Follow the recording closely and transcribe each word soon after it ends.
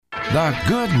The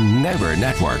Good Neighbor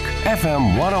Network,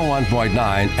 FM 101.9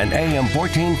 and AM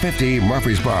 1450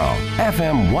 Murfreesboro,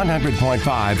 FM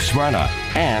 100.5 Smyrna,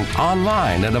 and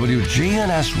online at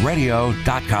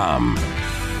WGNSradio.com.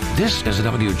 This is the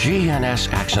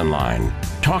WGNS Action Line,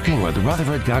 talking with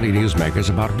Rutherford County newsmakers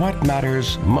about what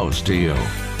matters most to you.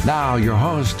 Now, your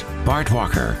host, Bart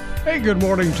Walker. Hey, good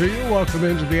morning to you. Welcome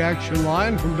into the Action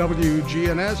Line from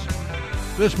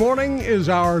WGNS. This morning is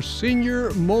our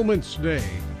Senior Moments Day.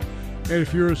 And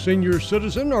if you're a senior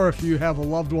citizen or if you have a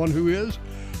loved one who is,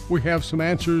 we have some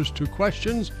answers to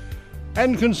questions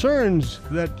and concerns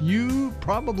that you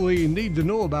probably need to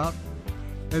know about.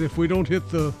 And if we don't hit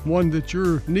the one that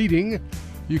you're needing,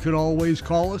 you can always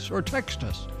call us or text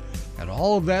us. And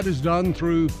all of that is done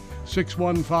through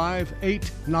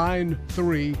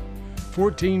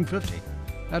 615-893-1450.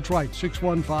 That's right,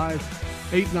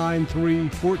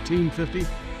 615-893-1450.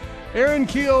 Erin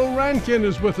Keogh Rankin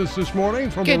is with us this morning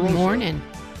from Good Arosa. morning.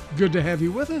 Good to have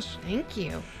you with us. Thank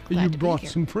you. You brought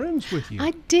some friends with you.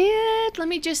 I did. Let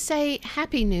me just say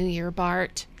Happy New Year,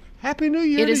 Bart. Happy New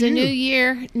Year It to is a you. new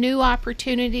year, new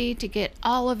opportunity to get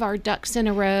all of our ducks in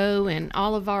a row and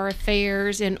all of our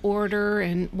affairs in order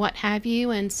and what have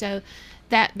you. And so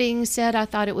that being said, I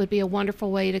thought it would be a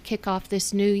wonderful way to kick off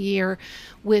this new year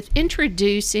with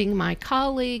introducing my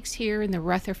colleagues here in the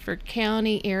Rutherford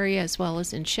County area as well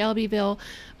as in Shelbyville,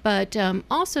 but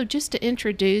also just to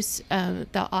introduce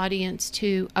the audience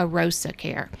to Arosa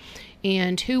Care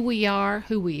and who we are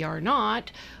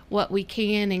not, what we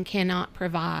can and cannot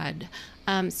provide.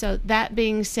 So that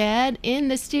being said, in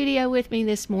the studio with me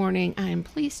this morning, I am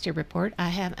pleased to report I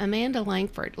have Amanda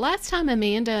Langford. Last time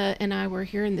Amanda and I were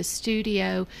here in the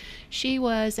studio, she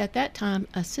was at that time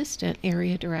Assistant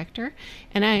Area Director,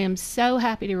 and I am so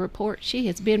happy to report she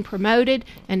has been promoted,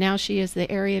 and now she is the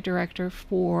Area Director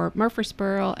for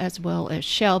Murfreesboro as well as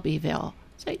Shelbyville.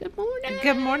 Say good morning.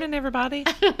 Good morning, everybody.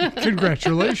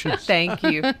 Congratulations. Thank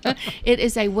you. It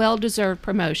is a well-deserved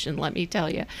promotion, let me tell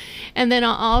you. And then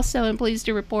I also am pleased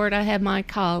to report I have my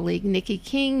colleague, Nikki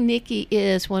King. Nikki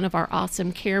is one of our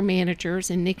awesome care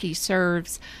managers, and Nikki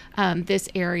serves this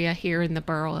area here in the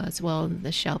borough as well in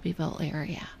the Shelbyville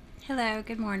area. Hello,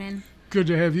 good morning. Good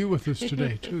to have you with us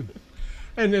today, too.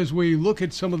 And as we look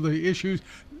at some of the issues,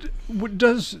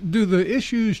 do the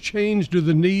issues change? Do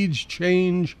the needs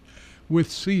change with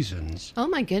seasons? Oh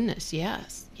my goodness,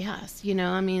 yes. You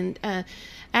know, I mean,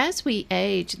 as we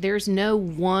age, there's no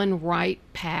one right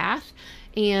path,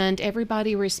 and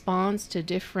everybody responds to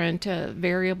different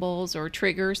variables or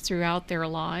triggers throughout their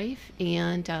life.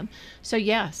 And so,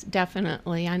 yes,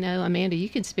 definitely. I know, Amanda, you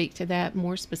can speak to that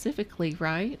more specifically,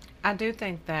 right? I do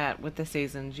think that with the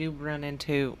seasons, you run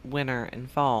into winter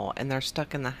and fall, and they're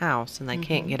stuck in the house, and they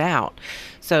can't get out.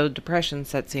 So depression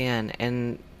sets in,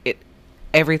 and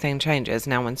everything changes.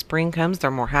 Now, when spring comes,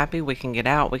 they're more happy. We can get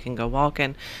out. We can go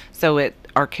walking. So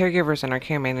our caregivers and our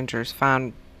care managers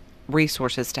find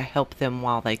resources to help them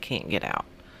while they can't get out.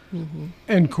 Mm-hmm.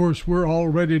 And, of course, we're all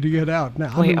ready to get out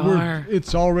now. We are.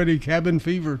 It's already cabin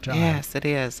fever time. Yes, it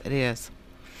is. It is.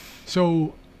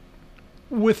 So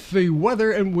with the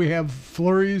weather, and we have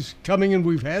flurries coming, and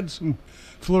we've had some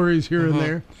flurries here and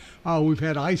there. We've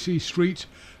had icy streets.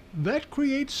 That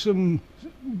creates some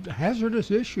hazardous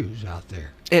issues out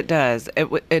there. It does.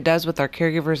 It does with our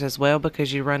caregivers as well,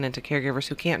 because you run into caregivers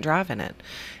who can't drive in it.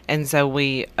 And so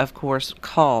we, of course,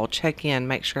 call, check in,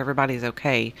 make sure everybody's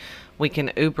okay. We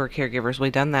can Uber caregivers.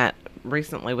 We've done that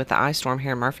recently with the ice storm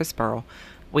here in Murfreesboro.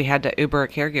 We had to Uber a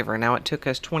caregiver. Now, it took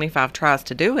us 25 tries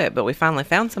to do it, but we finally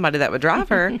found somebody that would drive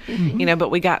her,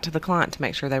 but we got to the client to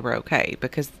make sure they were okay,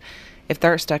 because if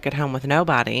they're stuck at home with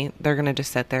nobody, they're going to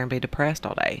just sit there and be depressed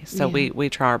all day. So we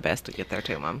try our best to get there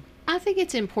to them. I think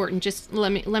it's important. Just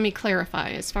let me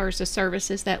clarify as far as the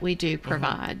services that we do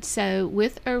provide. So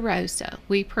with Arosa,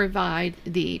 we provide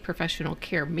the professional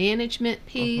care management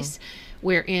piece,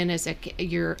 wherein as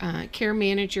your care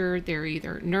manager, they're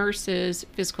either nurses,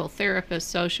 physical therapists,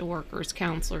 social workers,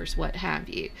 counselors, what have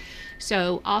you.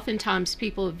 So oftentimes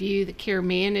people view the care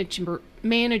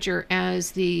manager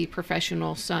as the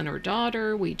professional son or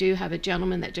daughter. We do have a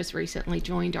gentleman that just recently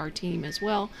joined our team as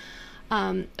well.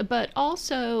 But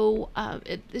also,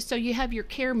 so you have your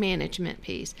care management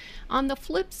piece. On the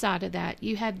flip side of that,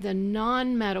 you have the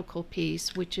non-medical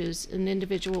piece, which is an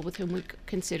individual with whom we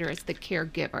consider as the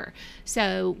caregiver.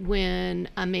 So when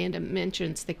Amanda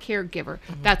mentions the caregiver,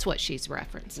 that's what she's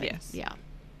referencing. Yes. Yeah.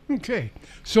 Okay.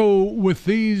 So with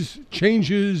these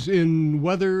changes in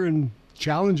weather and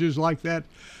challenges like that,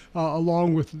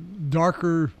 along with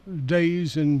darker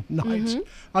days and nights,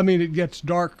 I mean, it gets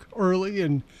dark early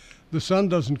and the sun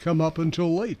doesn't come up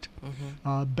until late.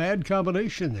 Bad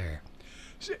combination there.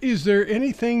 Is there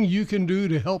anything you can do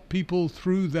to help people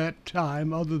through that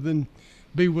time other than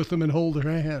be with them and hold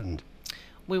their hand?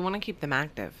 We want to keep them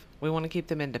active. We want to keep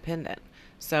them independent.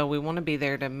 So we want to be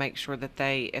there to make sure that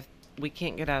if we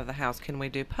can't get out of the house, can we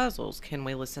do puzzles? Can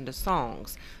we listen to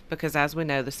songs? Because as we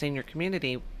know, the senior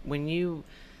community,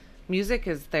 music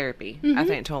is therapy, I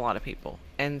think, to a lot of people.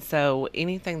 And so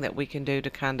anything that we can do to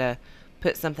kind of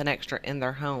put something extra in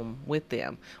their home with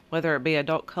them, whether it be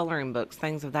adult coloring books,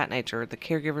 things of that nature, the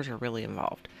caregivers are really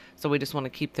involved. So we just want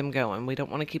to keep them going. We don't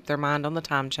want to keep their mind on the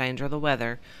time change or the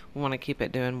weather. We want to keep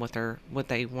it doing what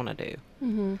they want to do.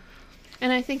 Mm-hmm.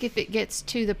 And I think if it gets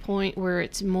to the point where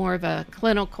it's more of a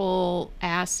clinical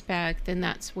aspect, then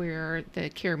that's where the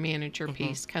care manager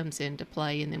piece comes into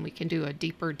play. And then we can do a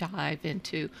deeper dive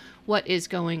into what is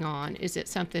going on. Is it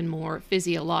something more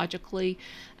physiologically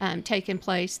taking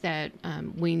place that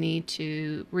we need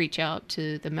to reach out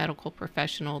to the medical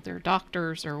professional, their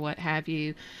doctors or what have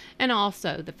you, and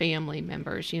also the family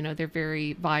members. They're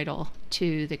very vital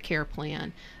to the care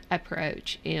plan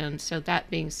approach. And so that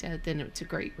being said, then it's a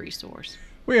great resource.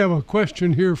 We have a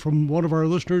question here from one of our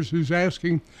listeners who's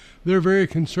asking, they're very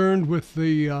concerned with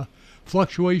the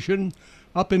fluctuation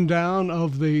up and down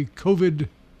of the COVID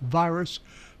virus.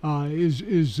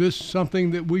 Is this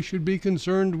something that we should be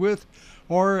concerned with,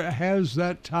 or has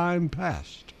that time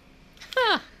passed?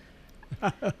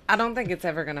 I don't think it's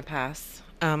ever going to pass.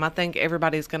 I think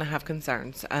everybody's going to have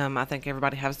concerns. I think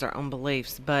everybody has their own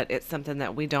beliefs, but it's something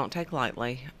that we don't take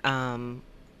lightly.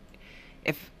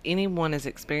 If anyone is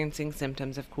experiencing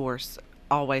symptoms, of course,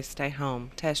 always stay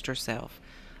home, test yourself.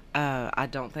 I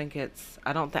think it's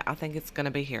going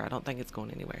to be here. I don't think it's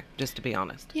going anywhere, just to be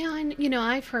honest. Yeah, and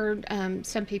I've heard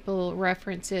some people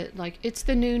reference it like it's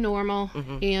the new normal,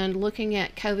 and looking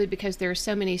at COVID because there are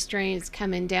so many strains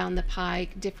coming down the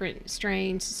pike, different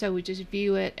strains, so we just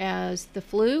view it as the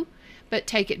flu, but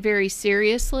take it very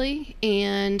seriously.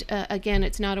 And again,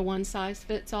 it's not a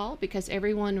one-size-fits-all because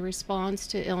everyone responds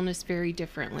to illness very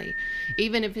differently.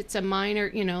 Even if it's a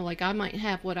minor, like I might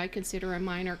have what I consider a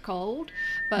minor cold,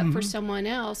 but for someone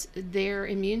else, their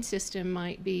immune system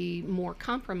might be more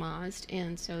compromised,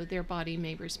 and so their body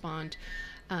may respond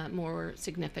more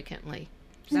significantly.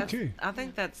 Okay. I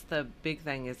think that's the big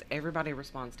thing is everybody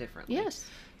responds differently. Yes.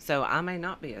 So I may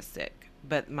not be as sick,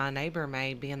 but my neighbor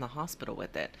may be in the hospital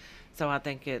with it. So I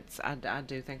think I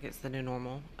do think it's the new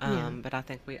normal. But I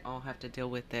think we all have to deal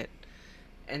with it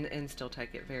and still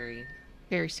take it very,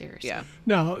 very seriously. Yeah.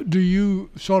 Now, do you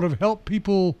sort of help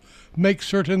people make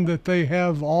certain that they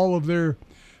have all of their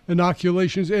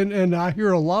inoculations? And I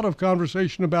hear a lot of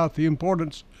conversation about the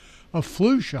importance of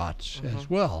flu shots as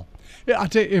well. I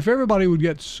tell you, if everybody would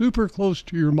get super close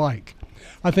to your mic,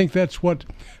 I think that's what,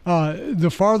 the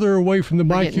farther away from the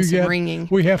mic you get, ringing.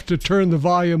 we have to turn the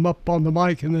volume up on the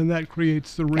mic, and then that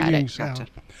creates the ringing sound.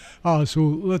 So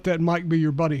let that mic be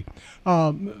your buddy.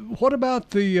 What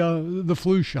about the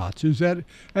flu shots? Is that,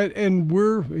 and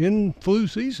we're in flu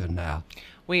season now.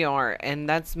 We are, and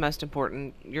that's most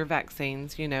important. Your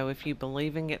vaccines, if you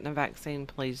believe in getting a vaccine,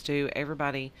 please do.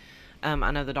 Everybody,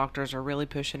 I know the doctors are really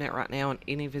pushing it right now on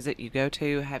any visit you go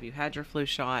to. Have you had your flu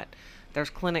shot? There's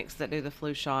clinics that do the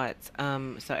flu shots,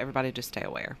 so everybody just stay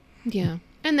aware. Yeah,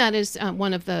 and that is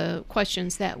one of the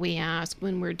questions that we ask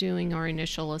when we're doing our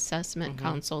initial assessment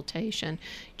consultation,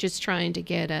 just trying to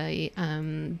get a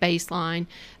baseline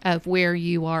of where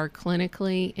you are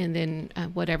clinically, and then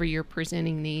whatever your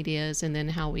presenting need is, and then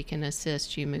how we can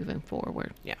assist you moving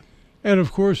forward. Yeah. And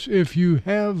of course, if you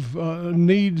have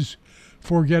needs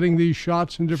for getting these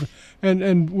shots and different,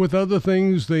 and with other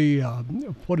things, the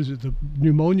the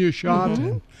pneumonia shot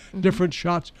and different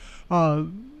shots,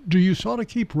 do you sort of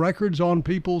keep records on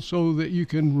people so that you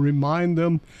can remind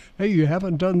them, hey, you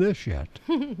haven't done this yet?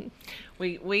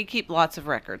 We keep lots of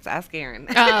records. Ask Aaron.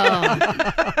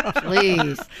 Oh,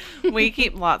 please. We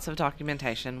keep lots of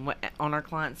documentation on our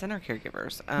clients and our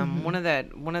caregivers. One of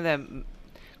the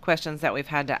questions that we've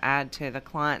had to add to the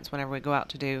clients whenever we go out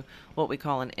to do what we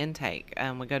call an intake,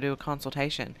 we go do a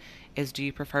consultation, is do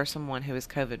you prefer someone who is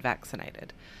COVID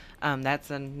vaccinated? That's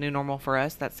a new normal for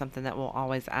us. That's something that we'll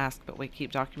always ask, but we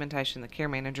keep documentation. The care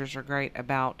managers are great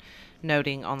about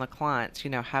noting on the clients,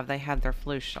 have they had their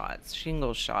flu shots,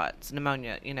 shingles shots,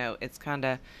 pneumonia, it's kind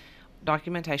of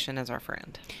documentation is our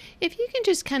friend. If you can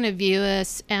just kind of view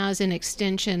us as an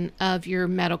extension of your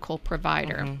medical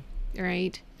provider.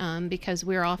 right? Because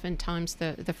we're oftentimes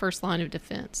the first line of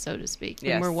defense, so to speak, when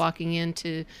Yes. we're walking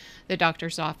into the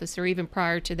doctor's office, or even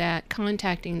prior to that,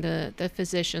 contacting the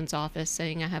physician's office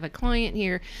saying, I have a client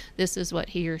here, this is what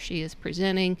he or she is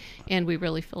presenting, and we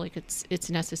really feel like it's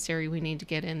necessary. We need to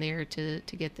get in there to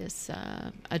get this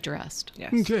addressed.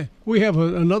 Yes. Okay. We have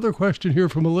another question here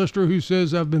from a listener who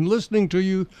says, I've been listening to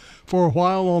you for a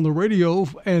while on the radio,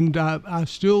 and I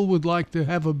still would like to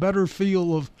have a better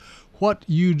feel of what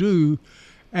you do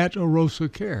at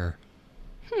Arosa Care.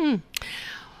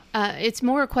 It's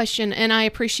more a question, and I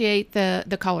appreciate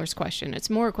the caller's question. It's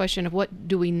more a question of what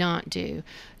do we not do.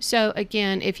 So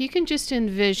again, if you can just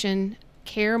envision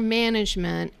care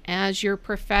management as your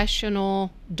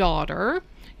professional daughter,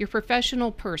 your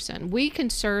professional person, we can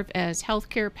serve as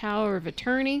healthcare power of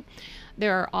attorney.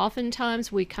 There are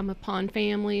oftentimes we come upon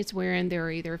families wherein there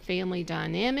are either family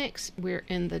dynamics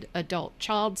wherein the adult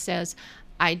child says,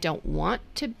 I don't want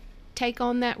to take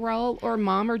on that role, or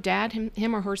mom or dad,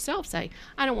 him or herself say,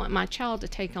 I don't want my child to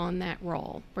take on that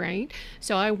role, right?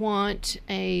 So I want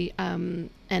an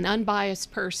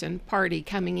unbiased party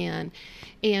coming in.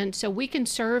 And so we can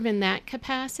serve in that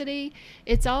capacity.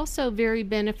 It's also very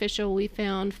beneficial, we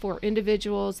found, for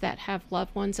individuals that have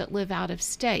loved ones that live out of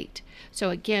state. So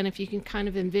again, if you can kind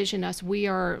of envision us, we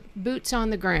are boots on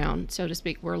the ground, so to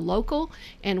speak. We're local,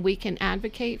 and we can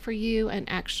advocate for you and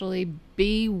actually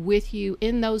be with you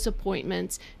in those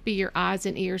appointments, be your eyes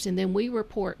and ears, and then we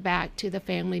report back to the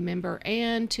family member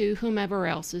and to whomever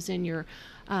else is in your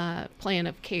plan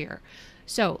of care.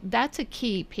 So that's a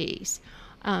key piece.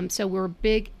 So we're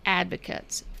big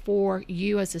advocates for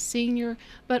you as a senior,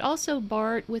 but also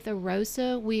Bart, with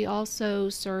Arosa, we also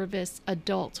service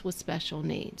adults with special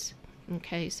needs.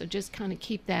 Okay, so just kind of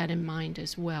keep that in mind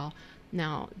as well.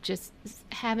 Now, just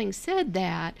having said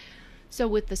that, so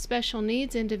with the special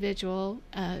needs individual,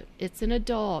 it's an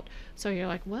adult. So you're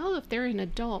like, well, if they're an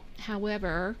adult,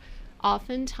 however,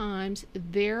 oftentimes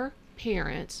their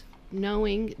parents,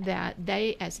 knowing that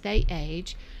as they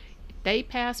age, they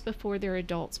pass before their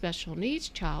adult special needs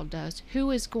child does, who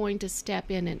is going to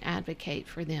step in and advocate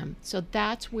for them. So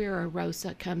that's where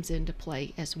Arosa comes into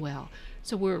play as well.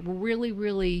 So we're really,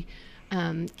 really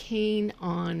keen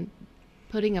on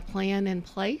putting a plan in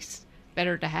place.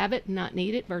 Better to have it and not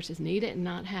need it versus need it and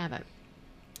not have it.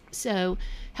 So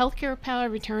healthcare power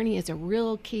of attorney is a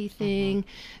real key thing,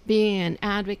 being an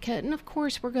advocate. And of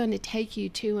course, we're going to take you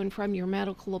to and from your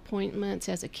medical appointments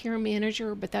as a care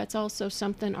manager, but that's also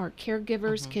something our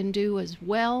caregivers can do as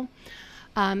well.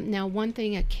 Now, one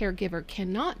thing a caregiver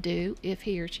cannot do if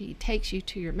he or she takes you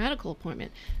to your medical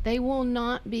appointment, they will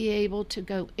not be able to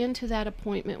go into that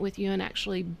appointment with you and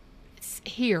actually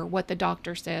hear what the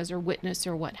doctor says or witness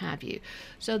or what have you.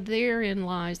 So therein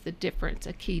lies the difference,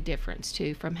 a key difference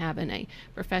too, from having a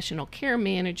professional care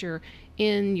manager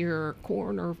in your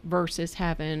corner versus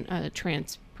having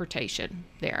transportation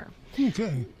there.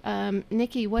 Okay.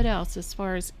 Nikki, what else as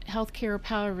far as healthcare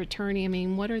power of attorney? I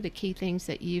mean, what are the key things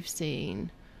that you've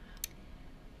seen?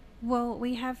 Well,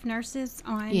 we have nurses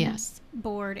on Yes.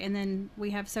 board, and then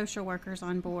we have social workers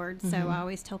on board. So I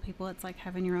always tell people it's like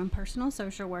having your own personal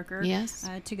social worker Yes.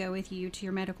 to go with you to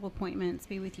your medical appointments,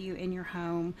 be with you in your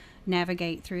home,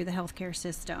 navigate through the healthcare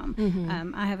system.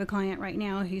 I have a client right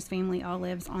now whose family all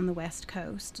lives on the West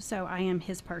Coast. So I am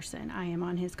his person. I am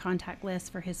on his contact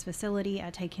list for his facility.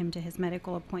 I take him to his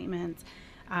medical appointments.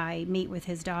 I meet with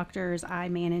his doctors. I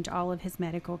manage all of his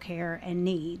medical care and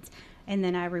needs. And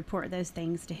then I report those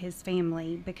things to his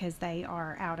family because they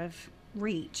are out of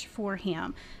reach for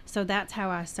him. So that's how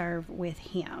I serve with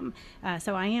him.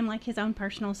 So I am like his own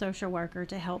personal social worker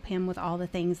to help him with all the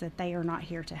things that they are not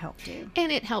here to help do.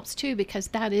 And it helps too because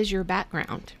that is your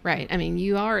background, right? I mean,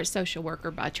 you are a social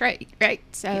worker by trade, right?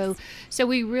 So, so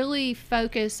we really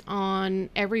focus on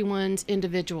everyone's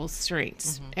individual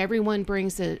strengths. Everyone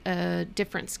brings a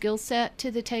different skill set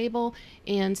to the table,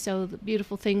 and so the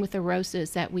beautiful thing with Arosa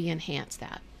is that we enhance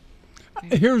that.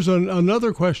 Here's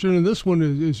another question, and this one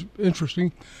is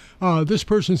interesting. This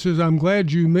person says, I'm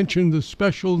glad you mentioned the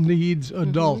special needs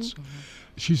adults.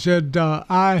 She said,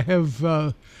 I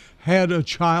have had a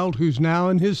child who's now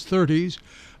in his 30s.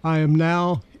 I am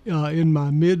now in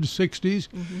my mid-60s,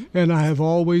 and I have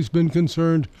always been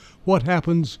concerned what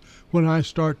happens when I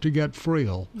start to get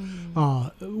frail.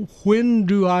 When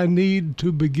do I need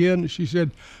to begin? She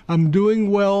said, I'm doing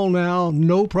well now,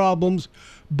 no problems,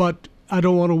 but I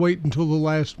don't want to wait until the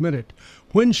last minute.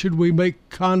 When should we make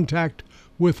contact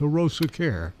with Arosa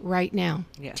Care? Right now,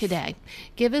 Yes. today.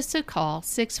 Give us a call,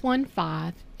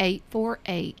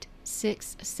 615-848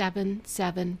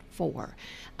 6774.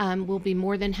 We'll be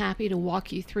more than happy to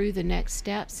walk you through the next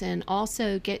steps and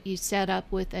also get you set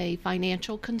up with a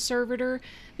financial conservator,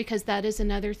 because that is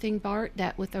another thing, Bart,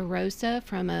 that with AROSA,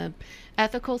 from a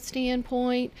ethical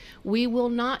standpoint, we will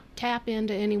not tap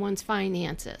into anyone's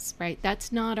finances, right?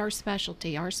 That's not our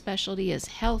specialty. Our specialty is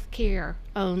health care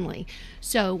only.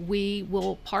 So we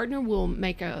will partner, we'll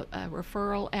make a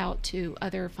referral out to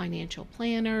other financial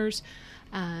planners,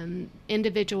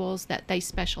 individuals that they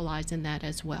specialize in that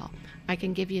as well. I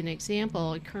can give you an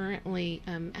example. I currently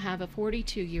have a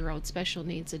 42-year-old special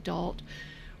needs adult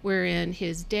wherein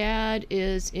his dad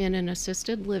is in an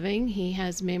assisted living. He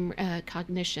has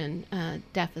cognition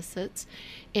deficits,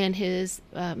 and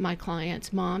my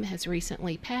client's mom has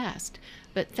recently passed.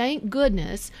 But thank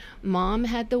goodness, mom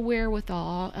had the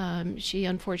wherewithal. She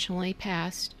unfortunately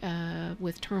passed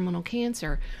with terminal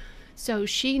cancer. So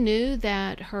she knew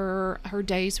that her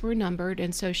days were numbered,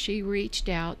 and so she reached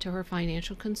out to her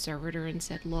financial conservator and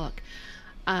said, look,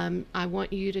 I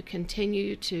want you to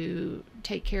continue to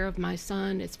take care of my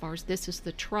son as far as this is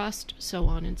the trust, so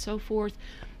on and so forth,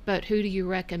 but who do you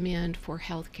recommend for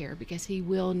health care? Because he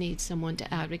will need someone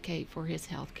to advocate for his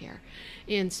health care.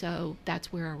 And so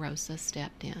that's where AROSA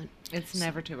stepped in. It's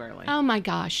never too early. Oh my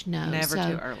gosh, no. Never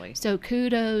too early. So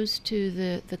kudos to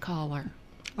the caller.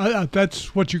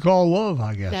 That's what you call love,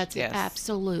 I guess. That's Yes.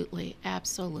 Absolutely,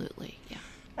 yeah.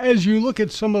 As you look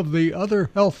at some of the other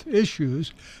health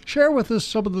issues, share with us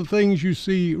some of the things you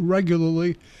see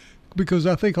regularly, because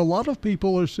I think a lot of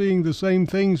people are seeing the same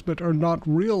things but are not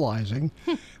realizing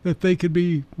that they could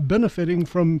be benefiting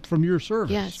from your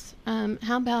service. Yes.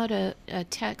 How about a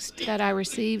text that I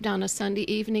received on a Sunday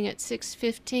evening at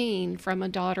 6:15 from a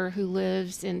daughter who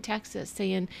lives in Texas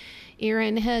saying,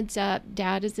 Erin, heads up,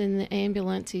 Dad is in the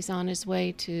ambulance. He's on his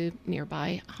way to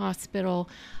nearby hospital.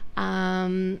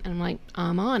 And I'm like,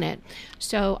 I'm on it.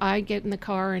 So I get in the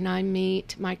car and I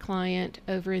meet my client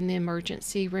over in the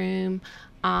emergency room.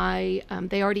 They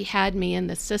already had me in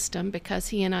the system because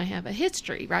he and I have a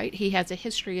history, right? He has a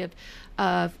history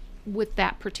of with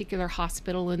that particular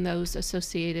hospital and those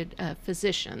associated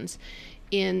physicians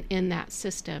in that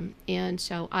system. And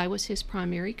so I was his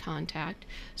primary contact.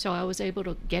 So I was able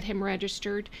to get him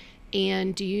registered.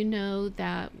 And do you know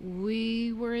that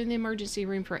we were in the emergency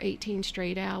room for 18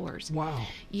 straight hours? Wow.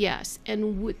 Yes.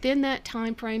 And within that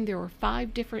time frame, there were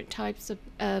 5 different types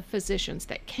of physicians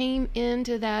that came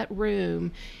into that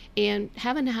room and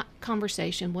having a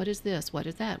conversation. What is this? What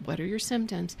is that? What are your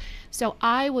symptoms? So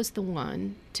I was the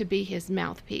one to be his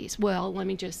mouthpiece. Well, let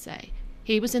me just say,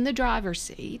 he was in the driver's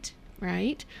seat,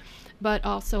 right? But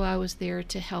also I was there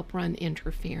to help run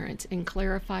interference and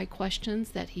clarify questions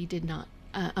that he did not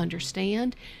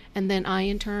understand, and then I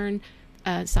in turn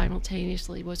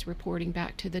simultaneously was reporting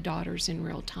back to the daughters in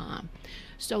real time.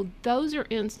 So those are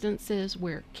instances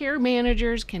where care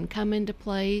managers can come into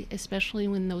play, especially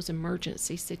when those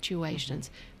emergency situations.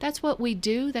 That's what we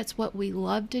do. That's what we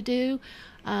love to do.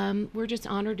 We're just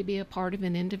honored to be a part of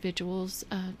an individual's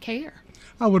care.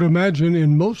 I would imagine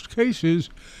in most cases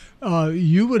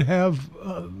you would have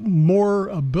more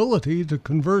ability to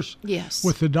converse Yes.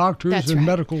 with the doctors That's and right.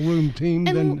 medical room team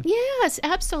than... Yes,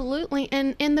 absolutely.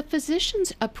 And the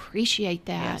physicians appreciate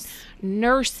that. Yes.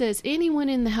 Nurses, anyone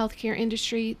in the healthcare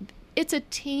industry, it's a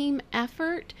team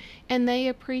effort, and they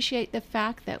appreciate the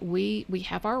fact that we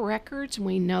have our records,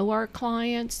 we know our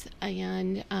clients,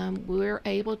 and we're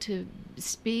able to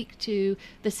speak to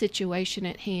the situation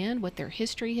at hand, what their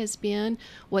history has been,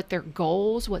 what their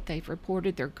goals, what they've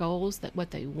reported their goals, that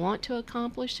what they want to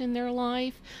accomplish in their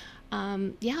life.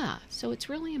 So it's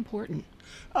really important.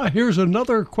 Here's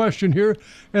another question here,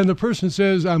 and the person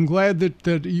says, I'm glad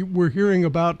that we're hearing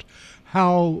about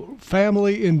how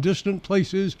family in distant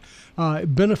places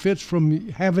benefits from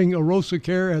having AROSA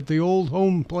care at the old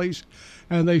home place.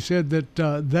 And they said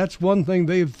that that's one thing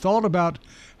they've thought about,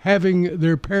 having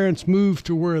their parents move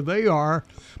to where they are,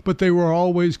 but they were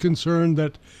always concerned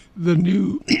that the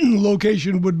new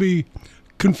location would be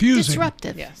confusing.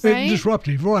 Disruptive, Yes. right?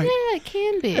 Disruptive, right. Yeah, it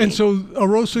can be. And so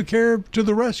AROSA care to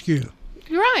the rescue.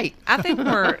 Right. I think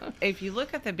if you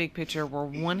look at the big picture, we're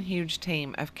one huge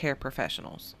team of care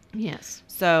professionals. Yes.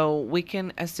 So we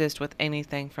can assist with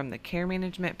anything from the care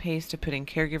management piece to putting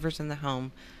caregivers in the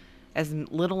home as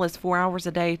little as 4 hours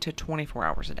a day to 24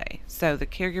 hours a day. So the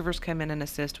caregivers come in and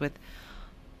assist with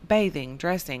bathing,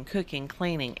 dressing, cooking,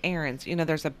 cleaning, errands. You know,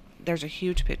 there's a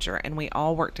huge picture, and we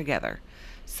all work together.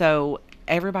 So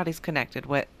everybody's connected.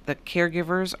 What the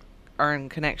caregivers are in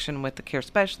connection with the care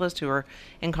specialists, who are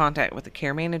in contact with the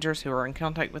care managers, who are in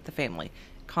contact with the family.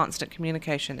 Constant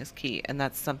communication is key, and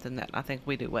that's something that I think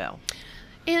we do well.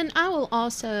 And I will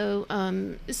also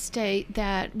state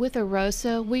that with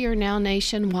AROSA, we are now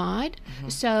nationwide.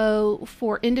 So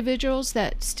for individuals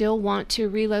that still want to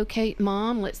relocate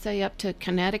mom, let's say up to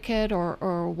Connecticut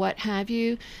or what have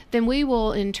you, then we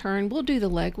will in turn, we'll do the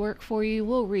legwork for you.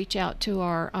 We'll reach out to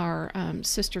our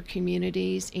sister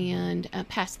communities and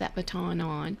pass that baton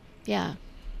on. Yeah.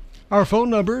 Our phone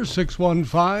number is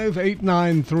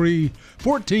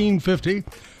 615-893-1450.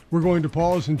 We're going to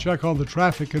pause and check on the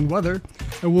traffic and weather,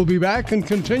 and we'll be back and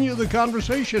continue the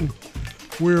conversation.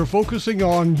 We're focusing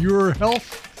on your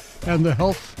health and the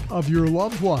health of your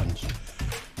loved ones.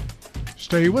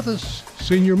 Stay with us.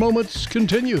 Senior Moments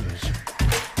continues.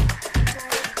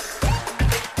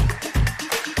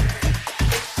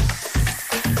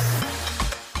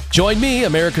 Join me,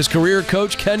 America's career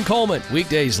coach Ken Coleman,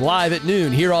 weekdays live at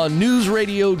noon here on News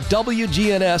Radio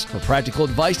WGNS for practical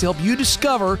advice to help you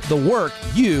discover the work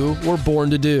you were born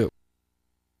to do.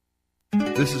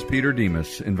 This is Peter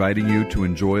Demas inviting you to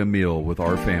enjoy a meal with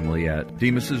our family at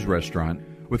Demas's Restaurant.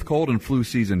 With cold and flu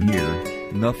season here,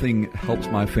 nothing helps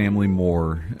my family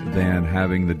more than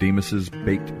having the Demas's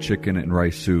baked chicken and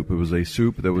rice soup. It was a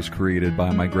soup that was created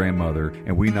by my grandmother,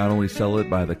 and we not only sell it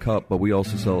by the cup, but we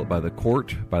also sell it by the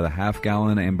quart, by the half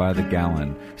gallon, and by the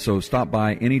gallon. So stop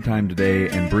by anytime today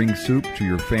and bring soup to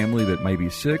your family that may be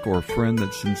sick or a friend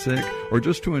that's sick, or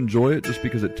just to enjoy it just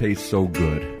because it tastes so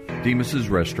good. Demas's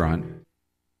Restaurant.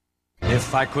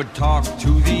 If I could talk to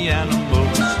the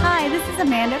animals. Hi, this is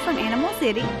Amanda from Animal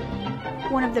City.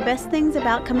 One of the best things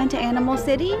about coming to Animal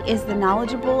City is the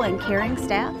knowledgeable and caring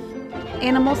staff.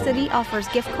 Animal City offers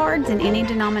gift cards in any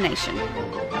denomination.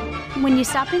 When you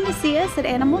stop in to see us at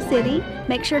Animal City,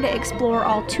 make sure to explore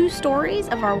all 2 stories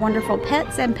of our wonderful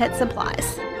pets and pet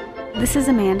supplies. This is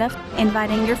Amanda,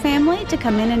 inviting your family to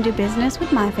come in and do business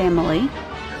with my family.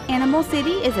 Animal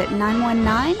City is at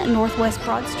 919 Northwest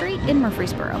Broad Street in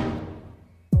Murfreesboro.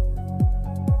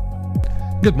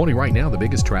 Good morning. Right now, the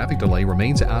biggest traffic delay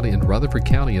remains out in Rutherford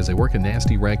County as they work a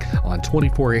nasty wreck on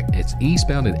 24. It's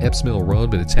eastbound at Epps Mill Road,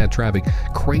 but it's had traffic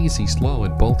crazy slow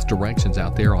in both directions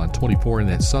out there on 24 in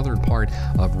that southern part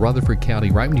of Rutherford County.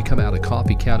 Right when you come out of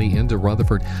Coffee County into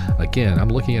Rutherford, again, I'm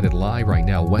looking at it live right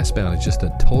now. Westbound is just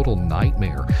a total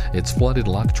nightmare. It's flooded.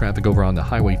 A lot of traffic over on the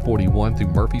Highway 41 through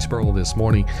Murfreesboro this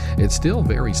morning. It's still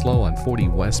very slow on 40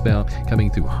 westbound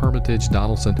coming through Hermitage,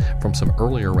 Donaldson from some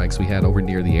earlier wrecks we had over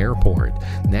near the airport.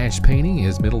 Nash Painting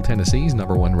is Middle Tennessee's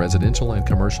 #1 residential and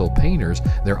commercial painters.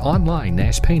 They're online,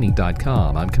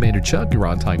 nashpainting.com. I'm Commander Chuck. You're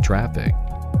on time traffic.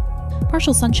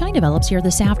 Partial sunshine develops here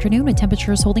this afternoon with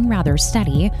temperatures holding rather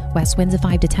steady. West winds of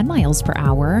 5 to 10 miles per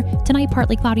hour. Tonight,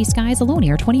 partly cloudy skies, a low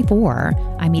near 24.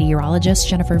 I'm meteorologist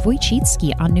Jennifer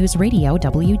Wojcicki on News Radio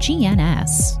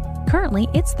WGNS. Currently,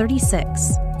 it's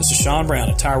 36. This is Sean Brown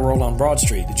at Tire World on Broad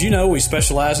Street. Did you know we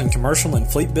specialize in commercial and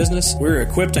fleet business? We're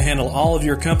equipped to handle all of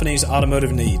your company's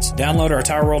automotive needs. Download our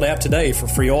Tire World app today for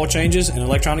free oil changes and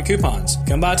electronic coupons.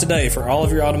 Come by today for all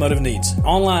of your automotive needs.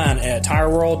 Online at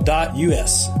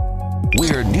tireworld.us.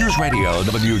 We're News Radio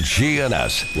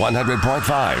WGNS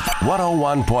 100.5,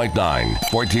 101.9,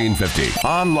 1450.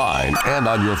 Online and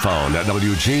on your phone at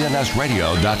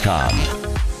WGNSradio.com.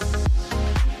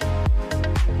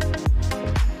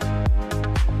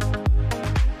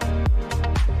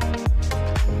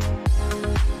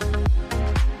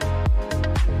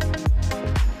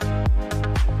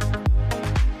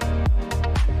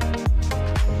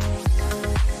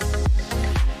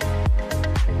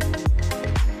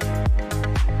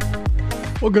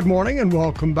 Well, good morning and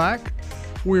welcome back.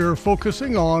 We're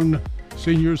focusing on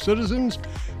senior citizens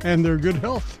and their good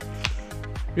health.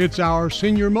 It's our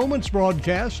Senior Moments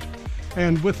broadcast,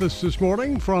 and with us this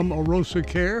morning from AROSA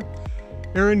Care,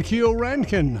 Erin Keel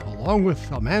Rankin, along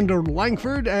with Amanda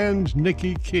Langford and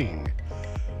Nikki King.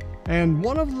 And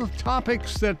one of the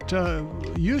topics that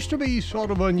used to be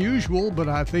sort of unusual, but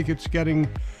I think it's getting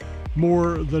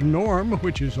more the norm,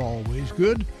 which is always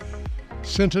good,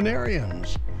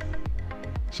 centenarians.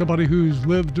 Somebody who's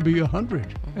lived to be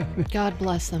 100. God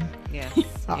bless them. Yes.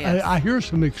 I hear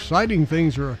some exciting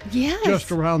things are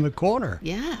just around the corner.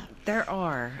 Yeah. There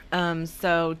are.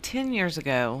 So 10 years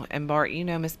ago, and Bart, you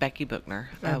know Miss Becky Bookner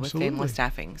with Family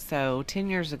Staffing. So 10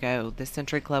 years ago, the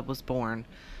Century Club was born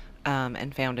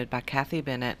and founded by Kathy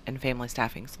Bennett and Family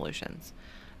Staffing Solutions.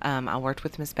 I worked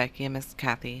with Miss Becky and Miss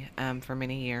Kathy for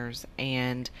many years,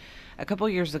 and a couple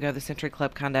years ago, the Century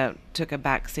Club kind of took a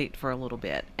back seat for a little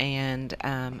bit, and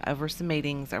over some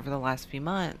meetings over the last few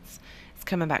months, it's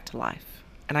coming back to life,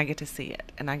 and I get to see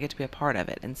it, and I get to be a part of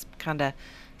it, and kind of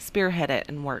spearhead it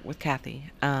and work with Kathy.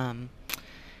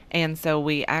 And so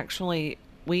we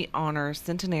honor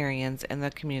centenarians in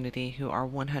the community who are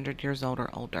 100 years old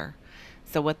or older.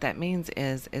 So what that means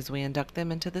is we induct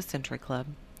them into the Century Club.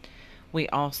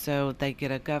 They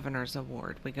get a governor's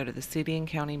award. We go to the city and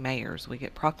county mayors. We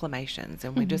get proclamations,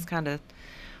 and we just kind of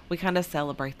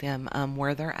celebrate them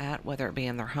where they're at, whether it be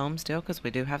in their home still, because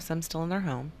we do have some still in their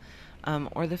home,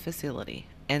 or the facility.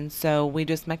 And so we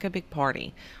just make a big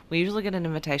party. We usually get an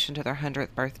invitation to their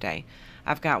 100th birthday.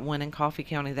 I've got one in Coffee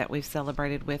County that we've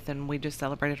celebrated with, and we just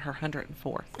celebrated her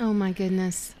 104th. Oh, my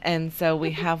goodness. And so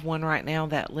we have one right now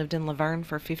that lived in Laverne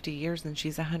for 50 years, and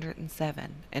she's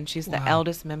 107. And she's the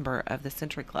eldest member of the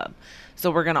Century Club. So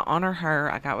we're going to honor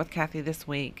her. I got with Kathy this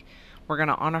week. We're going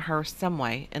to honor her some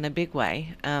way, in a big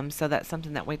way. So that's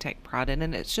something that we take pride in,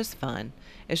 and it's just fun.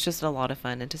 It's just a lot of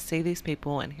fun. And to see these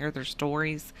people and hear their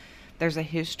stories, there's a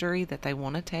history that they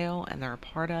want to tell and they're a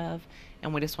part of,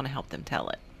 and we just want to help them tell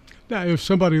it. Now, if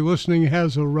somebody listening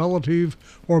has a relative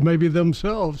or maybe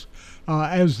themselves,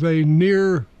 as they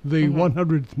near the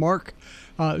 100th mark,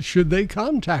 should they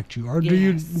contact you, or do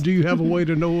you have a way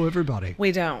to know everybody?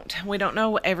 We don't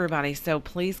know everybody, so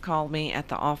please call me at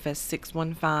the office,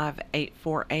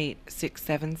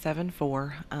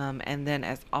 615-848-6774, and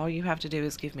then all you have to do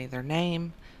is give me their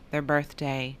name, their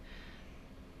birthday,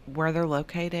 where they're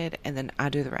located, and then I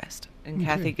do the rest. And Okay.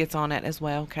 Kathy gets on it as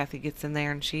well. Kathy gets in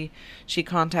there, and she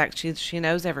contacts, she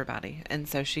knows everybody, and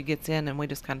so she gets in, and we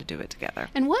just kind of do it together.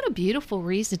 And what a beautiful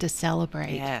reason to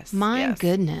celebrate. Yes, My yes.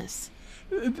 goodness.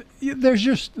 There's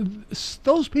just,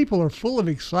 those people are full of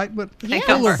excitement, Yes.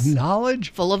 full of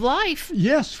knowledge. Full of life.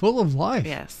 Yes, full of life.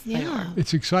 Yes, they Yeah. are.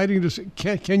 It's exciting to see.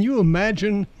 Can you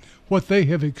imagine what they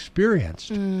have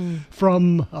experienced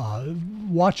from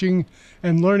watching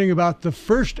and learning about the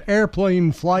first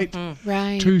airplane flight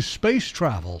Right. to space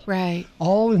travel, Right.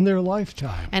 all in their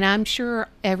lifetime? And I'm sure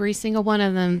every single one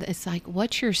of them, it's like,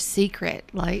 what's your secret?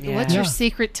 Like, what's your Yeah.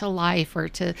 secret to life or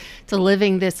to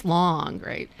living this long,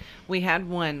 right? We had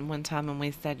one time, and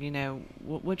we said,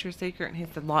 what's your secret? And he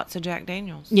said, lots of Jack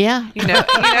Daniels. Yeah.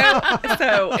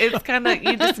 So it's kind of,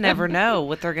 you just never know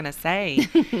what they're going to say.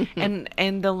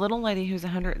 And the little lady who's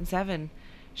 107,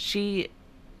 she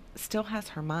still has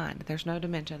her mind. There's no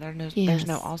dementia. There's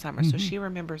no Alzheimer's. So she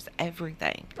remembers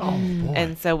everything. Oh, boy.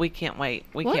 And so we can't wait.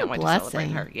 We What can't a wait blessing. to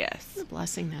celebrate her. Yes. What a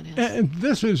blessing that is. And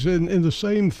this is in the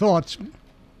same thoughts.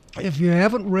 If you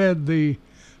haven't read the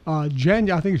I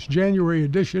think it's January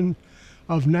edition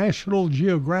of National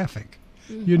Geographic,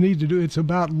 you need to do. It's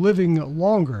about living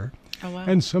longer. Oh, wow.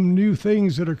 And some new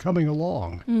things that are coming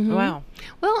along. Wow.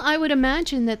 Well, I would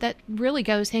imagine that really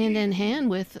goes hand in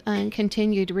hand with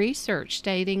continued research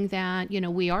stating that,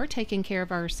 we are taking care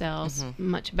of ourselves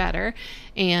much better,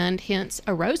 and hence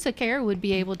Arosa Care would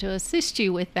be able to assist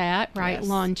you with that, right? Yes.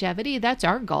 Longevity, that's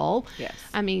our goal. Yes.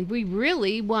 I mean, we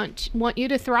really want you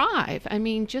to thrive. I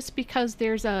mean, just because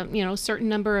there's a, certain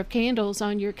number of candles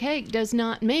on your cake does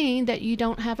not mean that you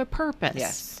don't have a purpose.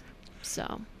 Yes.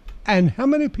 So... And how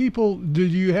many people, do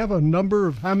you have a number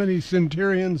of how many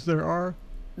centurions there are?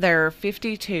 There are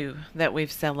 52 that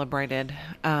we've celebrated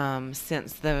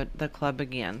since the club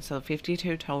began. So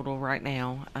 52 total right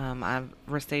now. I've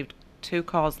received 2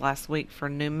 calls last week for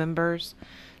new members.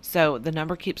 So the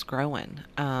number keeps growing.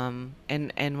 And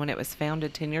when it was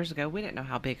founded 10 years ago, we didn't know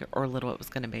how big or little it was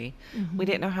going to be. We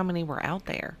didn't know how many were out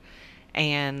there.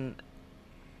 And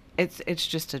it's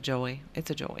just a joy.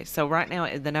 It's a joy. So right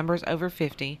now the number's over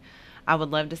 50. I would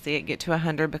love to see it get to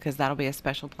 100 because that'll be a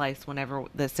special place whenever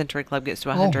the Century Club gets to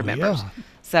 100 members. Yeah.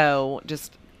 So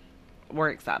we're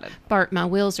excited. Bart, my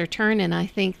wheels are turning. I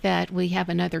think that we have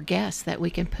another guest that we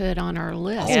can put on our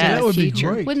list. Oh, in that the would be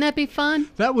future. great. Wouldn't that be fun?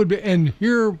 That would be, and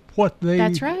hear what they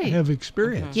That's right. have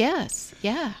experienced. Yes.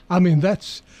 Yeah. I mean,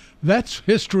 that's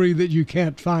history that you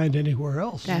can't find anywhere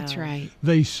else. That's right.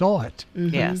 They saw it.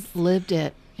 Yes. Lived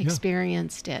it,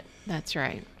 experienced it. That's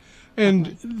right.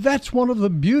 And that's one of the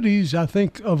beauties, I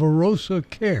think, of Arosa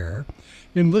Care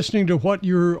in listening to what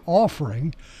you're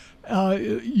offering.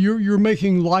 You're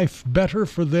making life better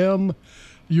for them.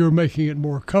 You're making it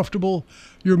more comfortable.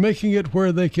 You're making it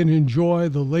where they can enjoy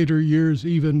the later years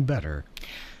even better.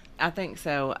 I think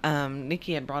so.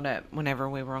 Nikki had brought up whenever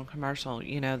we were on commercial,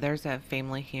 there's a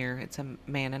family here. It's a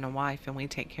man and a wife, and we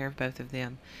take care of both of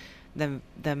them.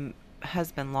 The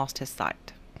husband lost his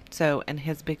sight. So, and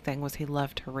his big thing was he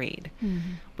loved to read.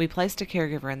 We placed a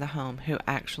caregiver in the home who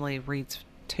actually reads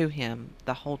to him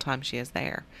the whole time she is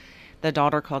there. The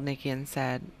daughter called Nikki and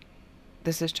said,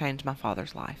 "This has changed my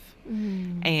father's life."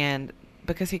 And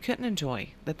because he couldn't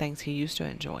enjoy the things he used to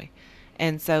enjoy.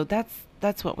 And so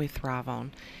that's what we thrive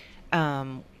on.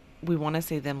 We want to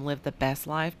see them live the best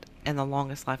life and the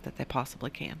longest life that they possibly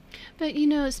can. But,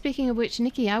 speaking of which,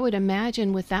 Nikki, I would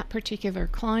imagine with that particular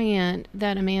client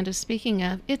that Amanda's speaking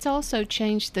of, it's also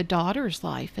changed the daughter's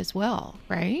life as well,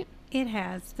 right? It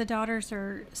has. The daughters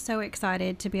are so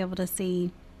excited to be able to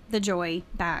see the joy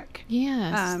back.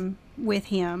 Yes. With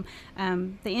him.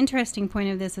 The interesting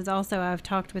point of this is also, I've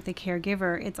talked with the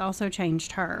caregiver, it's also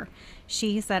changed her.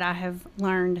 She said, I have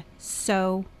learned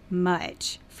so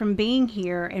much from being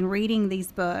here and reading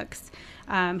these books.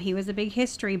 He was a big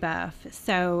history buff,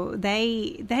 so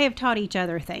they have taught each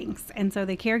other things, and so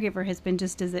the caregiver has been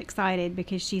just as excited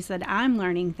because she said, I'm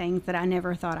learning things that I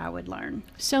never thought I would learn.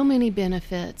 So many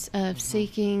benefits of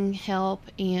seeking help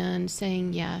and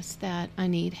saying yes, that I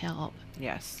need help.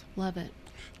 Yes. Love it.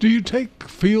 Do you take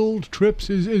field trips?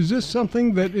 Is this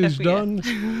something that is done?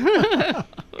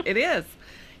 It is.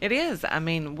 It is. I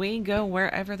mean, we go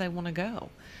wherever they want to go.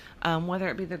 Whether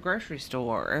it be the grocery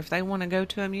store, or if they want to go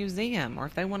to a museum, or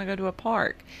if they want to go to a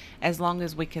park, as long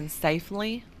as we can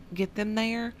safely get them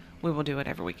there, we will do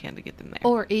whatever we can to get them there.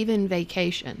 Or even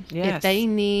vacation. Yes. If they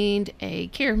need a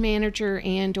care manager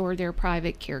and or their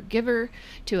private caregiver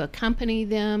to accompany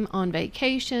them on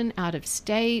vacation out of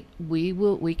state,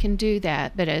 we can do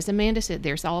that. But as Amanda said,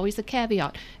 there's always a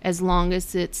caveat, as long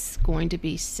as it's going to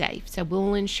be safe. So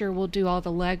we'll do all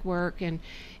the legwork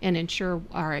and ensure,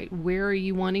 all right, where are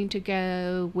you wanting to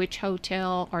go? Which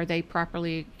hotel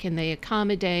can they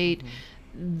accommodate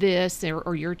this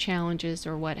or your challenges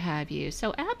or what have you?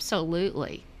 So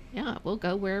absolutely, yeah, we'll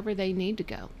go wherever they need to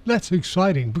go. That's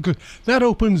exciting because that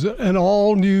opens an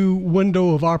all new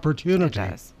window of opportunity.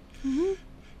 It does. Mm-hmm.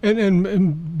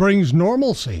 And brings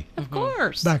normalcy Of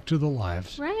course. back to the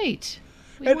lives. Right.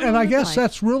 And I guess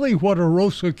that's really what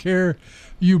Arosa Care,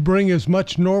 you bring as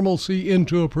much normalcy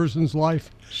into a person's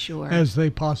life as they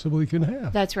possibly can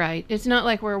have. That's right. It's not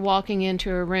like we're walking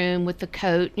into a room with the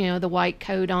coat, the white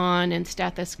coat on and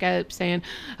stethoscope saying,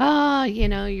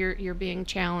 you're being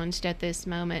challenged at this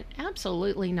moment.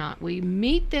 Absolutely not. We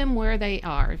meet them where they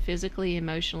are, physically,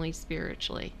 emotionally,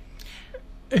 spiritually.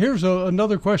 Here's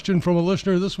another question from a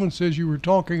listener. This one says you were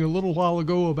talking a little while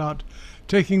ago about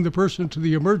taking the person to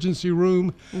the emergency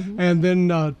room and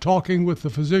then talking with the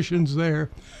physicians there.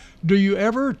 Do you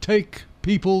ever take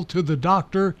people to the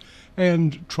doctor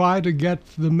and try to get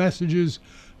the messages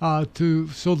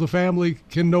so the family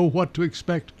can know what to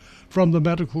expect from the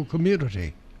medical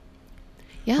community?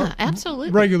 Yeah, absolutely.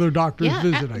 Regular doctor's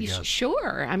visit, I guess.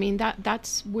 Sure. I mean,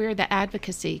 that's where the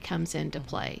advocacy comes into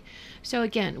play. So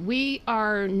again, we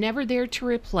are never there to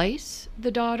replace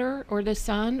the daughter or the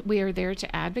son. We are there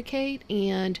to advocate.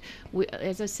 And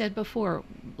as I said before,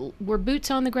 we're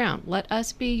boots on the ground. Let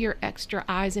us be your extra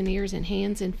eyes and ears and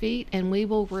hands and feet, and we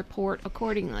will report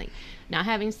accordingly. Now,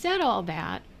 having said all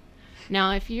that,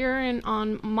 now if you're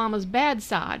on mama's bad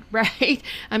side, right?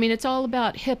 I mean, it's all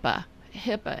about HIPAA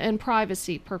and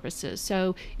privacy purposes.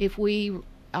 So if we,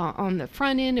 on the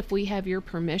front end, if we have your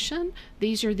permission,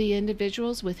 these are the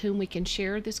individuals with whom we can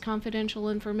share this confidential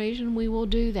information, we will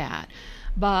do that.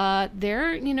 But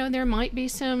there might be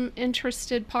some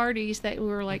interested parties that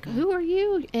were like, who are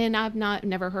you? And I've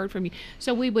never heard from you.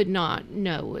 So we would not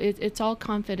know. It's all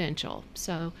confidential.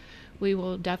 So we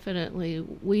will definitely,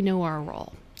 we know our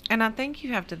role. And I think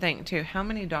you have to think, too, how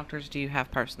many doctors do you have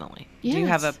personally? Yes. Do you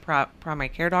have a primary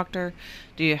care doctor?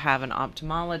 Do you have an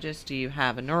ophthalmologist? Do you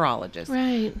have a neurologist?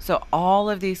 Right. So all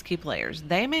of these key players,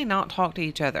 they may not talk to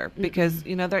each other because,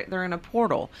 they're in a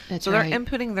portal. That's so right. they're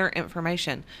inputting their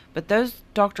information. But those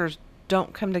doctors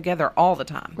don't come together all the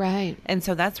time. Right. And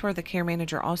so that's where the care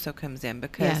manager also comes in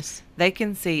because they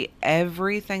can see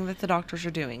everything that the doctors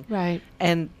are doing. Right.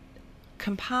 And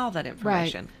compile that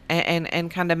information and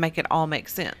kind of make it all make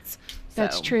sense.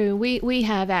 That's true. We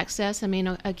have access. I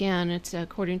mean, again, it's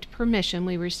according to permission.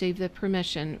 We receive the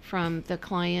permission from the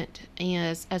client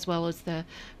as well as the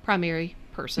primary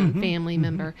person, family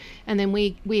member, and then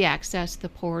we access the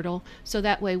portal. So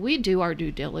that way we do our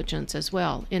due diligence as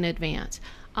well in advance.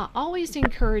 I always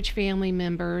encourage family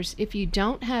members, if you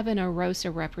don't have an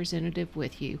Arosa representative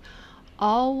with you,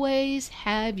 always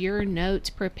have your notes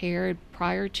prepared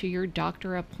prior to your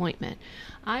doctor appointment.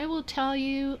 I will tell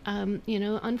you,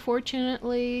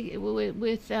 unfortunately,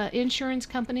 with insurance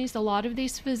companies, a lot of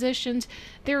these physicians,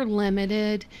 they're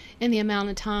limited in the amount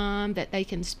of time that they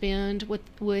can spend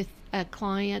with a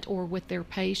client or with their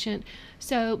patient.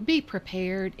 So be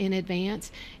prepared in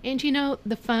advance. And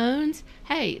the phones,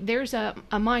 hey, there's a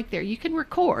mic there. You can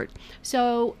record.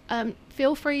 So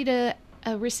feel free to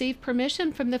receive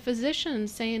permission from the physician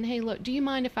saying, hey, look, do you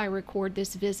mind if I record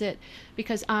this visit?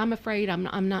 Because I'm afraid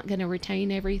I'm not going to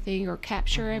retain everything or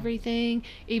capture everything.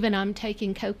 Even I'm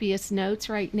taking copious notes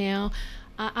right now.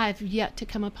 I've yet to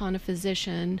come upon a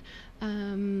physician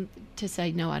to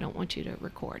say, no, I don't want you to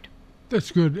record.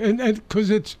 That's good. And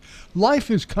because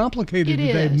life is complicated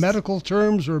today. Is. Medical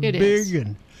terms are big is.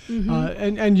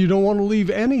 And you don't want to leave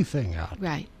anything out.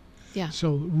 Right. Yeah.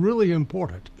 So really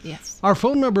important. Yes. Our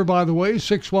phone number, by the way,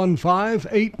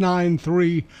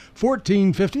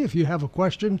 615-893-1450. If you have a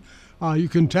question, you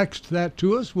can text that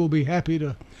to us. We'll be happy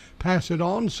to pass it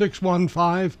on.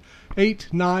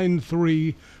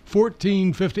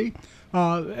 615-893-1450.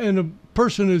 And a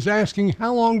person is asking,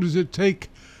 how long does it take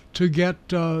to get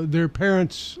their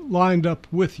parents lined up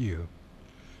with you?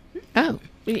 Oh,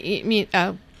 you mean,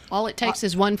 all it takes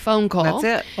is one phone call.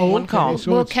 That's it. One call.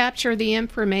 So we'll capture the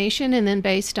information, and then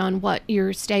based on what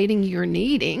you're stating you're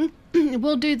needing,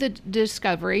 we'll do the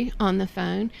discovery on the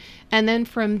phone. And then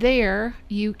from there,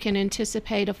 you can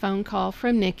anticipate a phone call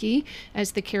from Nikki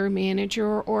as the care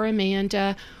manager, or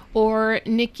Amanda, or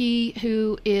Nikki,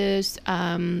 who is,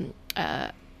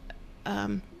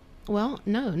 well,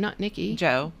 no, not Nikki.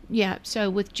 Joe. Yeah, so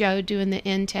with Joe doing the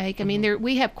intake. I mean,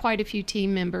 we have quite a few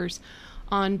team members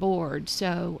on board,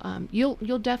 so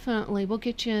you'll definitely, we'll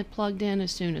get you plugged in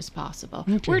as soon as possible.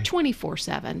 Okay. We're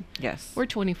 24/7. Yes. We're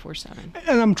 24/7.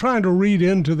 And I'm trying to read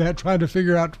into that, trying to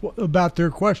figure out about their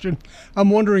question. I'm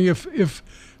wondering if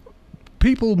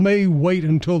people may wait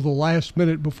until the last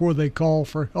minute before they call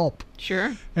for help.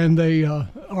 Sure. And they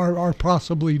are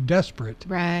possibly desperate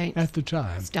Right. at the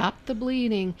time. Stop the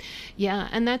bleeding. Yeah,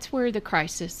 and that's where the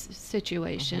crisis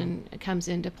situation comes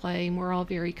into play, and we're all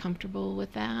very comfortable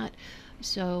with that.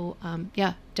 So,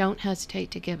 don't hesitate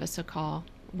to give us a call.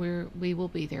 We will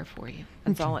be there for you.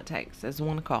 That's all it takes is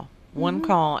one call. One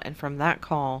call, and from that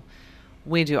call,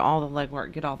 we do all the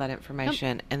legwork, get all that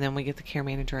information, and then we get the care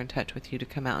manager in touch with you to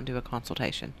come out and do a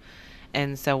consultation.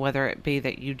 And so whether it be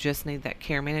that you just need that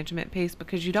care management piece,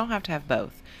 because you don't have to have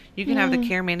both. You can have the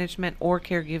care management or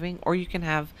caregiving, or you can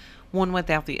have one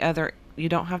without the other. You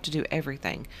don't have to do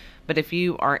everything. But if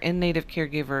you are in need of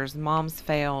caregivers, mom's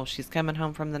fail, she's coming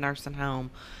home from the nursing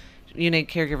home, you need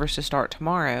caregivers to start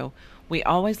tomorrow, we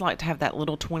always like to have that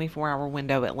little 24-hour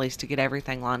window at least to get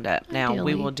everything lined up. Now,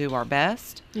 we will do our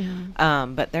best,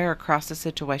 but there are crisis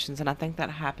situations, and I think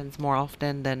that happens more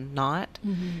often than not.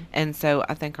 And so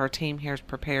I think our team here is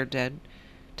prepared to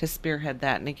spearhead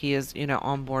that. Nikki is,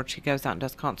 on board. She goes out and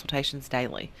does consultations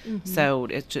daily. So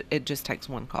it just takes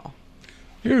one call.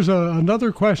 Here's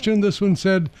another question. This one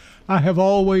said, I have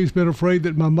always been afraid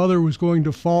that my mother was going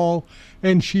to fall,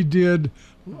 and she did.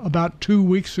 About 2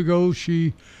 weeks ago,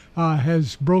 she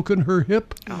has broken her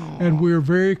hip, and we're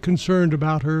very concerned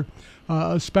about her,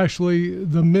 especially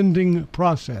the mending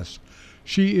process.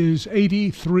 She is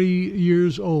 83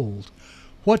 years old.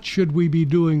 What should we be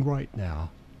doing right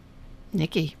now?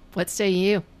 Nikki, what say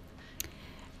you?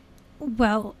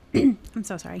 Well, I'm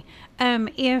so sorry.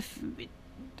 If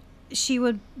she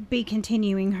would be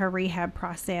continuing her rehab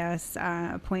process,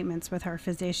 appointments with her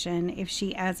physician. If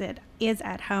she is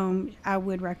at home, I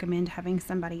would recommend having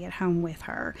somebody at home with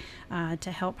her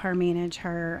to help her manage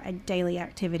her daily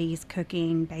activities,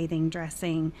 cooking, bathing,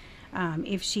 dressing.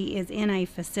 If she is in a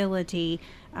facility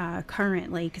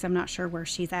currently, because I'm not sure where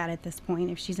she's at this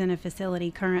point, if she's in a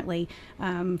facility currently,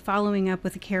 following up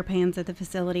with the care plans at the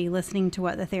facility, listening to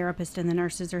what the therapist and the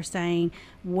nurses are saying,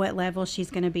 what level she's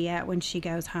going to be at when she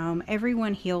goes home.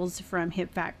 Everyone heals from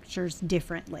hip fractures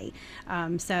differently.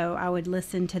 So I would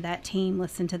listen to that team,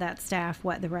 listen to that staff,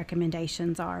 what the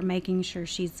recommendations are, making sure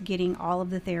she's getting all of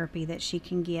the therapy that she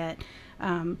can get.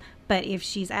 But if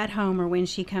she's at home or when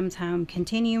she comes home,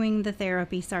 continuing the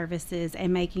therapy services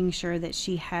and making sure that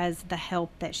she has the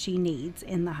help that she needs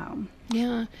in the home.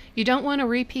 Yeah. You don't want a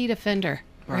repeat offender,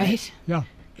 right? Yeah.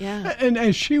 Yeah. And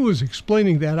as she was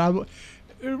explaining that,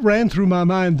 it ran through my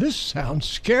mind, this sounds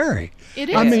scary. It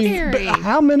is scary. But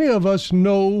how many of us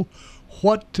know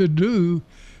what to do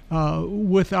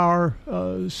with our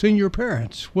senior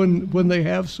parents when they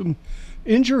have some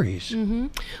injuries?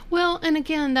 Well, and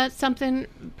again, that's something,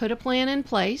 put a plan in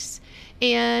place,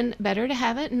 and better to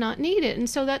have it and not need it. And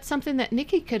so that's something that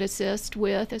Nikki could assist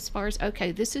with as far as,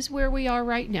 okay, this is where we are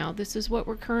right now. This is what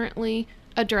we're currently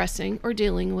addressing or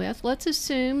dealing with. Let's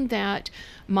assume that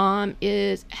mom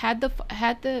had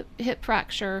the hip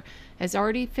fracture, has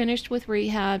already finished with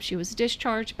rehab. She was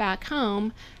discharged back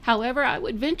home. However, I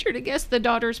would venture to guess the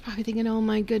daughter's probably thinking, oh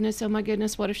my goodness,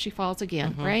 what if she falls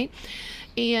again, right?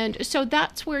 And so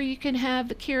that's where you can have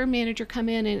the care manager come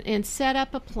in and set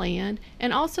up a plan,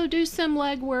 and also do some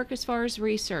legwork as far as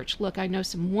research. Look, I know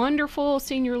some wonderful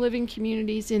senior living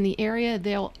communities in the area.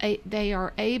 They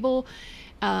are able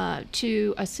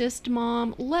to assist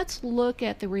mom. Let's look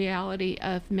at the reality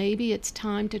of maybe it's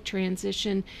time to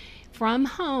transition from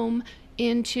home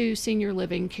into senior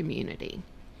living community.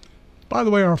 By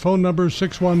the way, our phone number is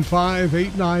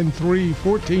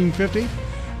 615-893-1450.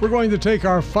 We're going to take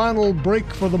our final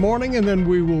break for the morning, and then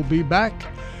we will be back.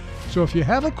 So if you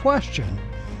have a question,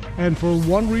 and for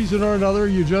one reason or another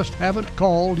you just haven't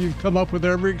called, you've come up with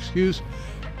every excuse,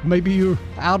 maybe you're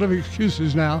out of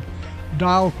excuses now,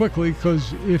 dial quickly,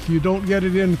 because if you don't get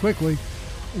it in quickly,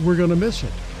 we're going to miss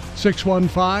it.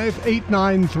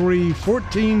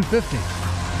 615-893-1450.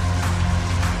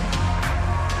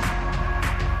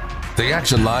 The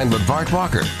Action Line with Bart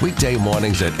Walker, weekday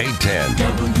mornings at 8:10.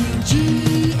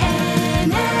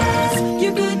 WGNS,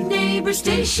 your good neighbor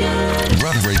station.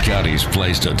 Rutherford County's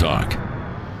place to talk.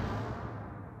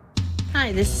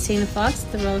 Hi, this is Tina Fox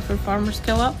at the Rutherford Farmers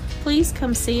Co-op. Please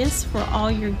come see us for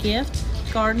all your gift,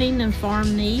 gardening, and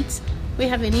farm needs. We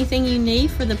have anything you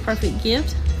need for the perfect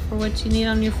gift for what you need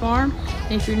on your farm.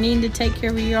 And if you're needing to take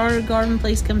care of your yard or garden,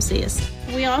 please come see us.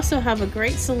 We also have a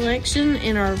great selection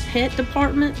in our pet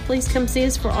department. Please come see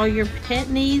us for all your pet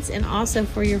needs and also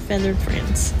for your feathered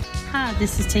friends. Hi,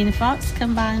 this is Tina Fox.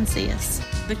 Come by and see us.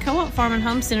 The Co-op Farm and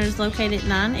Home Center is located at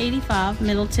 985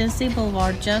 Middle Tennessee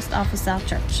Boulevard, just off of South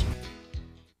Church.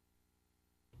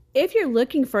 If you're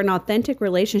looking for an authentic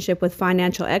relationship with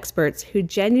financial experts who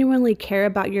genuinely care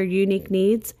about your unique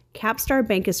needs, Capstar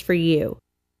Bank is for you.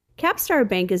 Capstar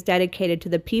Bank is dedicated to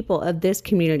the people of this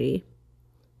community.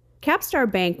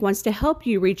 Capstar Bank wants to help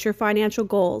you reach your financial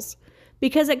goals,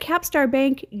 because at Capstar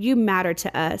Bank, you matter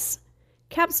to us.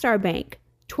 Capstar Bank,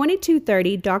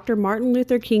 2230 Dr. Martin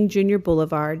Luther King Jr.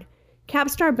 Boulevard,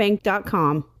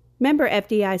 capstarbank.com. Member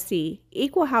FDIC,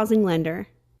 Equal Housing Lender.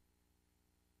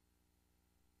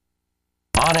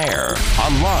 On air,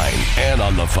 online, and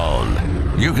on the phone.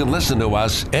 You can listen to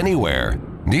us anywhere.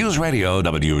 News Radio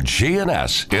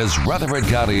WGNS is Rutherford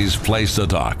County's place to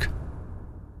talk.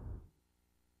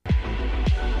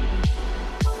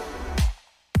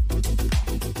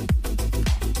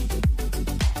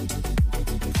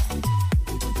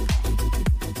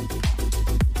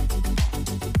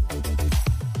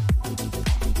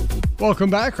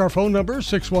 Welcome back. Our phone number is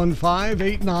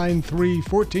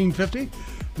 615-893-1450.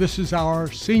 This is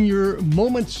our Senior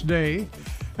Moments Day,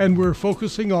 and we're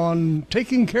focusing on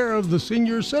taking care of the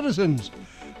senior citizens,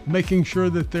 making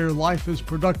sure that their life is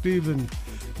productive and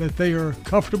that they are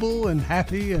comfortable and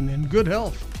happy and in good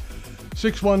health.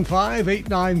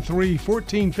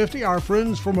 615-893-1450. Our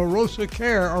friends from Arosa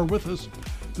Care are with us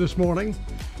this morning,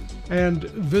 and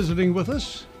visiting with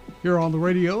us here on the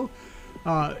radio,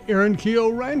 Erin Keogh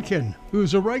Rankin,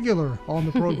 who's a regular on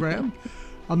the program,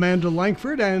 Amanda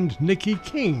Langford and Nikki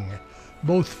King,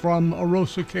 both from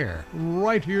Arosa Care,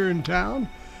 right here in town.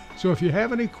 So if you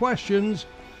have any questions,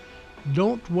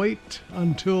 don't wait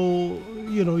until,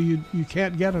 you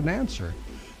can't get an answer.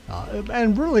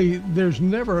 And really, there's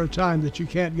never a time that you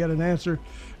can't get an answer.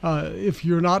 If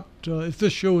you're not, if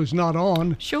this show is not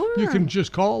on, sure, you can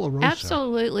just call Arosa.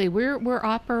 Absolutely, we're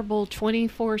operable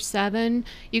 24/7.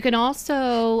 You can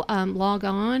also log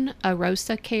on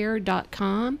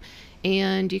arosacare.com,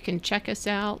 and you can check us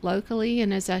out locally.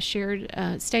 And as I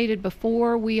stated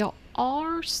before, we are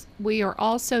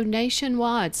also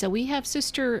nationwide, so we have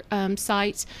sister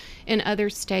sites in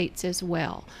other states as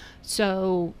well.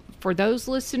 So for those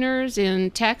listeners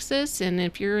in Texas, and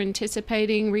if you're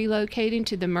anticipating relocating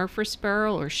to the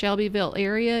Murfreesboro or Shelbyville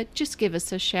area, just give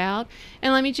us a shout.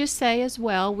 And let me just say as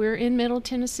well, we're in Middle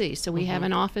Tennessee, so we have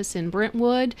an office in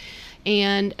Brentwood.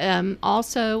 And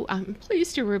also, I'm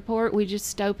pleased to report we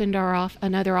just opened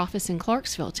another office in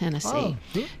Clarksville, Tennessee.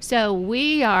 Oh, so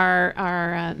we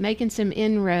are making some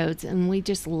inroads, and we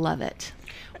just love it.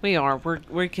 We are.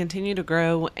 We continue to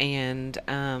grow, and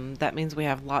that means we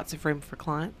have lots of room for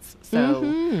clients.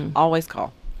 So always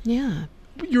call. Yeah.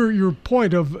 Your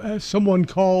point of someone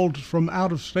called from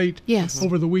out of state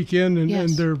over the weekend, and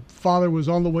their father was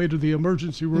on the way to the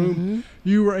emergency room.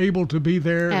 You were able to be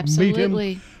there and meet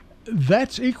him.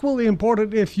 That's equally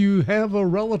important if you have a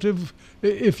relative.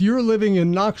 If you're living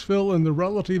in Knoxville and the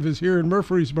relative is here in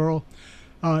Murfreesboro,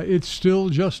 it's still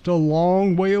just a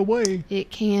long way away. It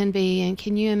can be. And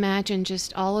can you imagine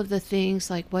just all of the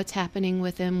things, like what's happening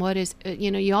with them? What is,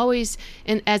 you always,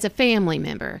 and as a family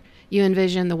member, you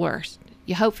envision the worst.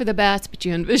 You hope for the best, but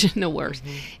you envision the worst.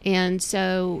 And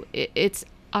so it's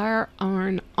our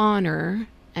honor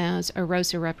as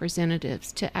Arosa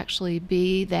representatives to actually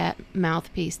be that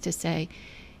mouthpiece to say,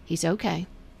 he's okay.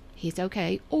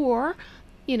 Or,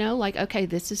 okay,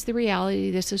 this is the reality.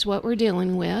 This is what we're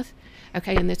dealing with.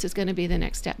 Okay, and this is going to be the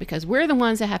next step, because we're the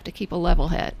ones that have to keep a level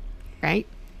head, right?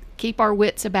 keep our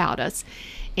wits about us.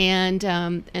 And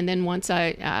then once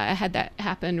I had that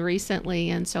happen recently,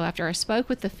 and so after I spoke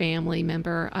with the family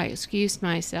member, I excused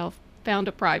myself, found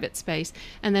a private space,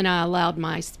 and then I allowed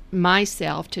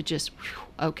myself to just,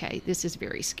 okay, this is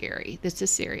very scary. This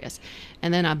is serious.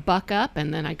 And then I buck up,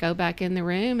 and then I go back in the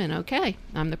room, and okay,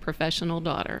 I'm the professional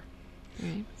daughter.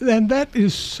 Right. And that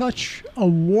is such a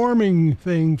warming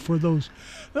thing for those.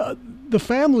 The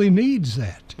family needs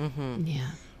that. Mm-hmm.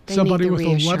 Yeah. Somebody with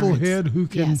a level head who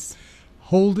can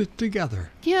hold it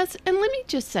together. Yes, and let me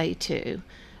just say, too,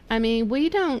 I mean, we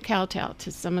don't kowtow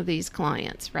to some of these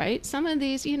clients, right? Some of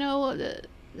these, the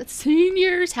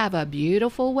seniors have a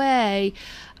beautiful way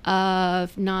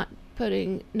of not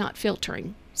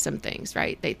filtering some things,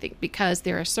 right? They think because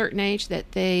they're a certain age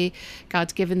that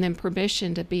God's given them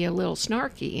permission to be a little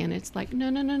snarky, and it's like,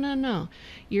 no.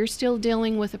 You're still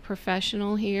dealing with a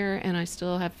professional here, and I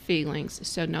still have feelings.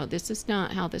 So no, this is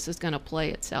not how this is going to play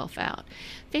itself out.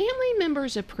 Family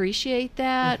members appreciate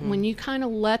that when you kind of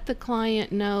let the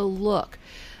client know, look,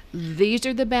 these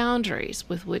are the boundaries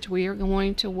with which we are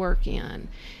going to work in.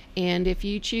 And if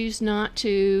you choose not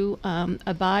to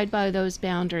abide by those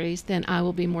boundaries, then I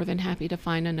will be more than happy to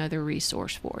find another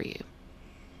resource for you.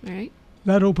 All right?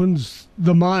 That opens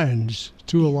the minds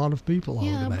to a lot of people, I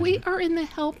would Yeah, imagine. we are in the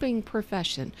helping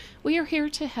profession. We are here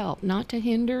to help, not to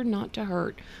hinder, not to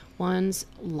hurt one's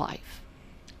life.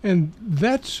 And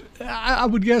that's, I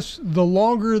would guess, the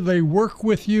longer they work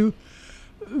with you,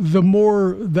 the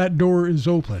more that door is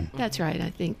open. That's right. I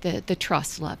think the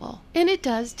trust level. And it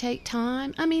does take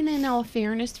time. I mean, in all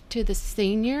fairness to the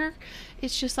senior,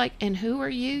 it's just like, and who are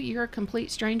you? You're a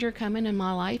complete stranger coming in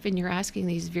my life, and you're asking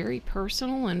these very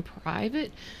personal and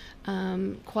private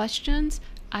questions.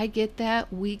 I get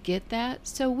that. We get that.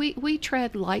 So we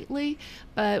tread lightly,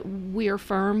 but we are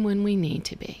firm when we need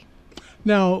to be.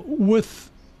 Now,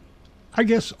 with, I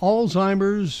guess,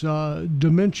 Alzheimer's,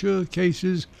 dementia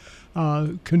cases,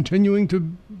 continuing to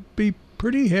be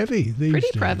pretty heavy these days.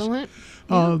 Pretty prevalent.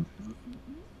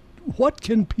 What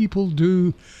can people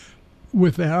do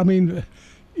with that? I mean,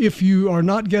 if you are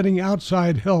not getting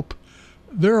outside help,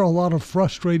 there are a lot of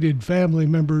frustrated family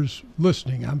members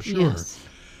listening, I'm sure.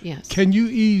 Yes. Can you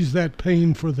ease that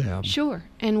pain for them? Sure.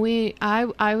 And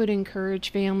I would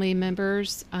encourage family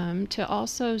members to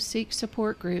also seek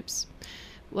support groups.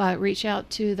 Reach out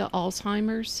to the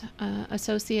Alzheimer's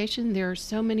Association. There are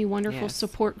so many wonderful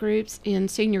support groups in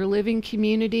senior living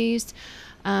communities.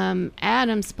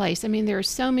 Adams Place. I mean, there are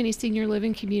so many senior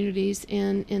living communities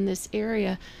in this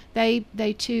area.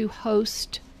 They too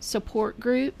host support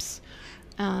groups.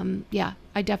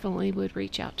 I definitely would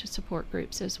reach out to support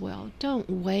groups as well. Don't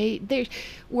wait.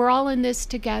 We're all in this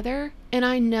together, and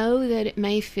I know that it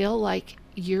may feel like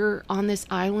you're on this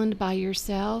island by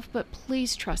yourself, but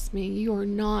please trust me, you're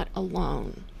not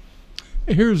alone.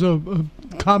 Here's a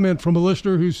comment from a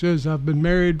listener who says, I've been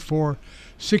married for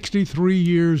 63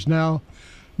 years now.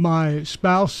 My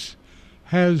spouse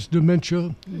has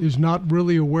dementia, is not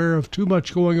really aware of too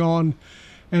much going on,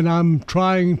 and I'm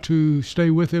trying to stay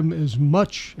with him as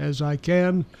much as I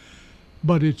can,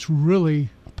 but it's really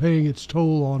paying its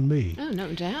toll on me. Oh,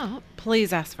 no doubt.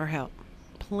 Please ask for help.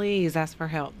 Please ask for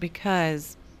help,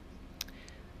 because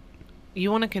you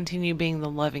want to continue being the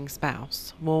loving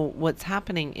spouse. Well, what's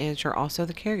happening is you're also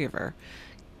the caregiver.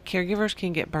 Caregivers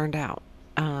can get burned out,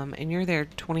 and you're there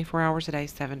 24 hours a day,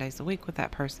 7 days a week with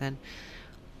that person.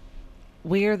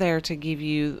 We are there to give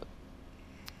you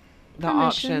the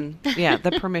option,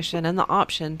 the permission and the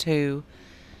option to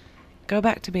go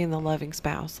back to being the loving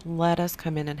spouse. Let us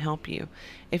come in and help you.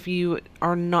 If you're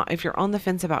on the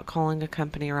fence about calling a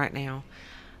company right now,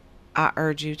 I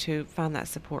urge you to find that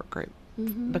support group,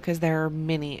 because there are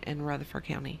many in Rutherford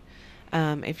County.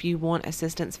 If you want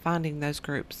assistance finding those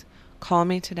groups, call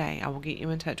me today. I will get you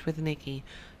in touch with Nikki,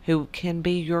 who can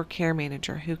be your care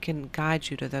manager, who can guide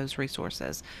you to those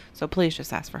resources. So please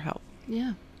just ask for help.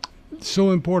 Yeah.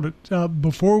 So important.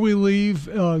 Before we leave,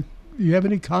 you have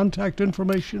any contact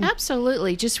information?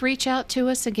 Absolutely. Just reach out to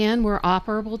us again. We're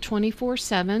operable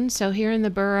 24/7. So here in the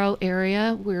borough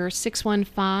area, we're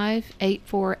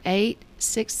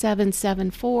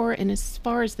 615-848-6774. And as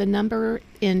far as the number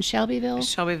in Shelbyville?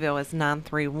 Shelbyville is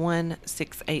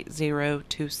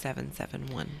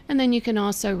 931-680-2771. And then you can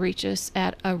also reach us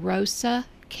at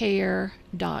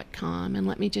arosacare.com. And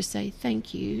let me just say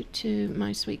thank you to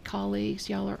my sweet colleagues.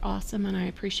 Y'all are awesome, and I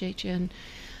appreciate you.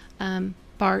 And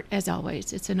Bart, as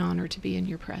always, it's an honor to be in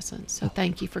your presence. So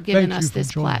thank you for giving us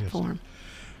this platform.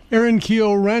 Erin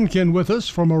Keogh Rankin with us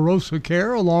from Arosa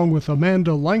Care, along with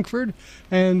Amanda Langford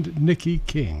and Nikki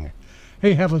King.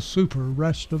 Hey, have a super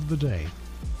rest of the day.